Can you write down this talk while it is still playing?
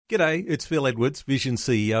G'day, it's Phil Edwards, Vision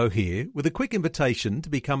CEO here, with a quick invitation to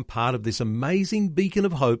become part of this amazing beacon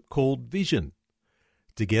of hope called Vision.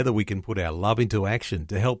 Together we can put our love into action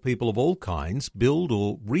to help people of all kinds build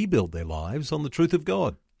or rebuild their lives on the truth of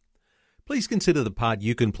God. Please consider the part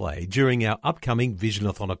you can play during our upcoming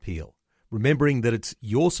Visionathon appeal, remembering that it's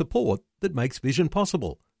your support that makes Vision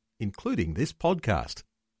possible, including this podcast.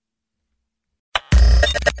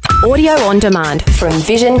 Audio on demand from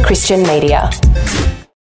Vision Christian Media.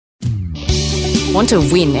 Want to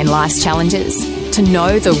win in life's challenges? To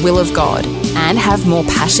know the will of God and have more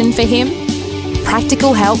passion for Him?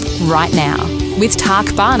 Practical help right now with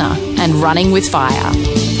Tak Bhana and Running with Fire.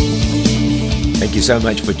 Thank you so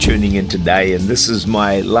much for tuning in today, and this is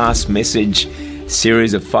my last message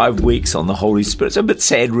series of 5 weeks on the Holy Spirit. It's a bit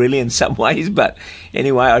sad really in some ways, but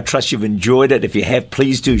anyway, I trust you've enjoyed it. If you have,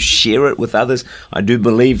 please do share it with others. I do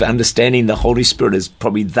believe understanding the Holy Spirit is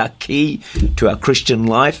probably the key to our Christian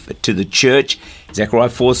life, to the church. Zechariah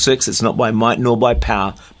 4:6, it's not by might nor by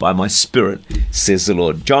power, by my Spirit, says the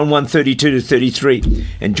Lord. John 1:32-33,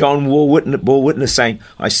 and John bore witness saying,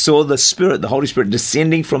 I saw the Spirit, the Holy Spirit,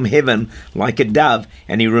 descending from heaven like a dove,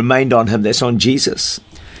 and He remained on Him. That's on Jesus.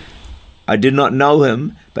 I did not know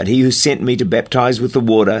Him, but He who sent me to baptize with the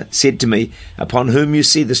water said to me, upon whom you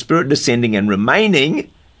see the Spirit descending and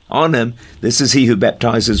remaining on Him, this is He who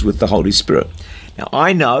baptizes with the Holy Spirit. Now,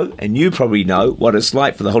 I know, and you probably know, what it's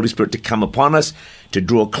like for the Holy Spirit to come upon us, to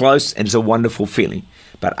draw close, and it's a wonderful feeling.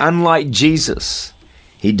 But unlike Jesus,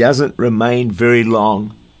 He doesn't remain very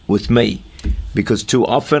long with me, because too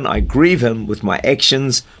often I grieve Him with my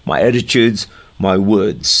actions, my attitudes, my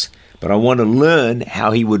words. But I want to learn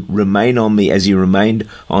how He would remain on me as He remained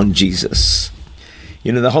on Jesus.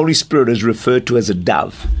 You know, the Holy Spirit is referred to as a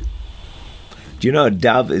dove. Do you know a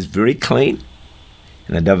dove is very clean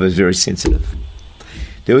and a dove is very sensitive?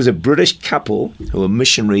 There was a British couple who were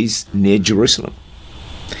missionaries near Jerusalem.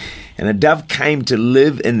 And a dove came to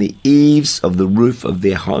live in the eaves of the roof of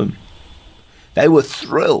their home. They were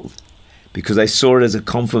thrilled because they saw it as a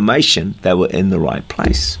confirmation they were in the right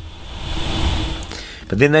place.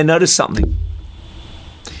 But then they noticed something.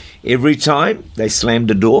 Every time they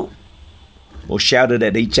slammed a door or shouted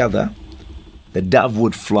at each other, the dove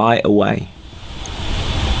would fly away.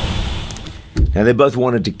 Now they both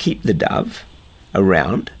wanted to keep the dove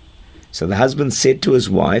around, so the husband said to his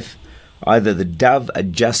wife, either the dove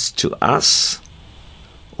adjusts to us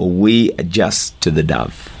or we adjust to the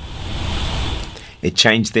dove. It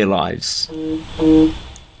changed their lives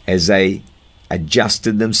as they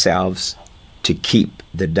adjusted themselves to keep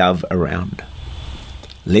the dove around.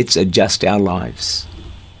 Let's adjust our lives,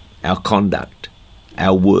 our conduct,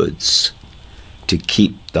 our words to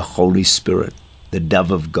keep the Holy Spirit, the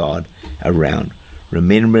dove of God, around,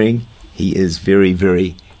 remembering He is very,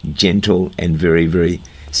 very gentle and very, very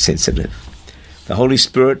sensitive. The Holy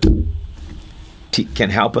Spirit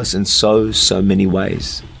can help us in so many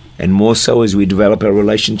ways, and more so as we develop our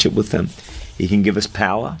relationship with Him. He can give us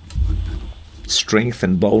power, strength,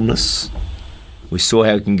 and boldness. We saw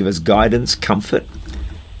how He can give us guidance, comfort,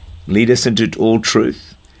 lead us into all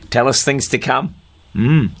truth, tell us things to come,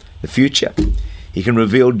 the future. He can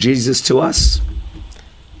reveal Jesus to us,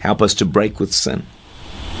 help us to break with sin.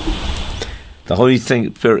 The Holy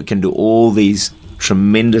Spirit can do all these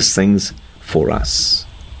tremendous things for us.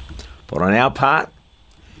 But on our part,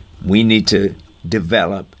 we need to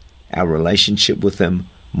develop our relationship with Him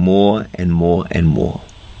more and more and more.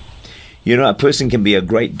 You know, a person can be a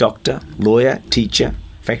great doctor, lawyer, teacher,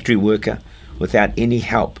 factory worker without any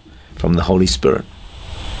help from the Holy Spirit.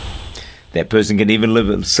 That person can even live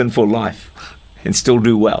a sinful life and still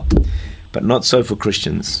do well, but not so for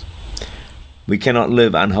Christians. We cannot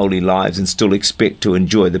live unholy lives and still expect to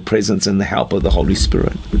enjoy the presence and the help of the Holy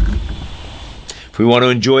Spirit. If we want to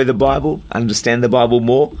enjoy the Bible, understand the Bible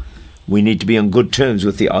more, we need to be on good terms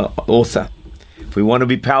with the author. If we want to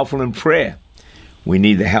be powerful in prayer, we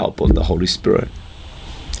need the help of the Holy Spirit.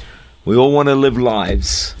 We all want to live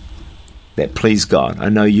lives that please God. I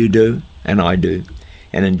know you do, and I do,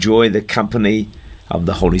 and enjoy the company of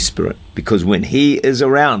the Holy Spirit. Because when He is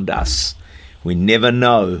around us, we never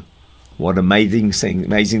know what amazing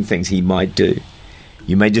things He might do.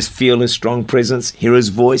 You may just feel His strong presence, hear His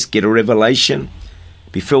voice, get a revelation,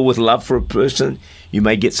 be filled with love for a person. You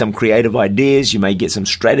may get some creative ideas, you may get some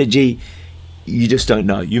strategy. You just don't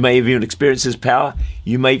know. You may even experience His power.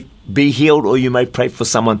 You may be healed, or you may pray for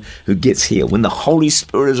someone who gets healed. When the Holy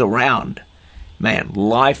Spirit is around, man,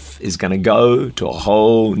 life is going to go to a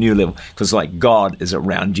whole new level, because like God is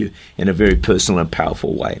around you in a very personal and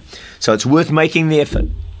powerful way. So it's worth making the effort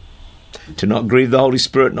to not grieve the Holy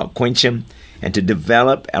Spirit, not quench Him, and to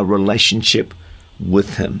develop our relationship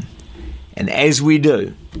with him. And as we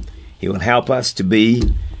do, he will help us to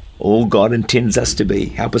be all God intends us to be.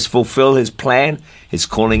 Help us fulfill his plan, his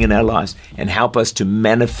calling in our lives, and help us to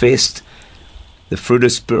manifest the fruit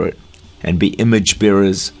of Spirit and be image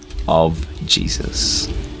bearers of Jesus.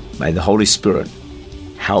 May the Holy Spirit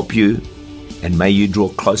help you, and may you draw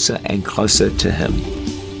closer and closer to him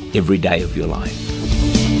every day of your life.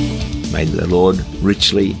 May the Lord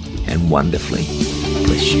richly and wonderfully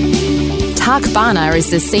bless you. Tak Bhana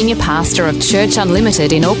is the Senior Pastor of Church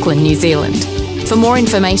Unlimited in Auckland, New Zealand. For more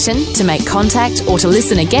information, to make contact or to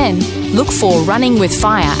listen again, look for Running with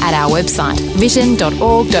Fire at our website,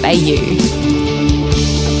 vision.org.au.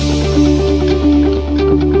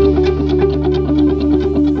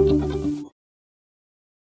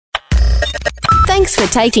 Thanks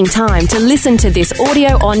for taking time to listen to this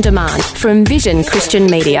audio on demand from Vision Christian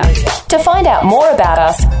Media. To find out more about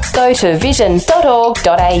us, go to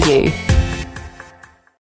vision.org.au.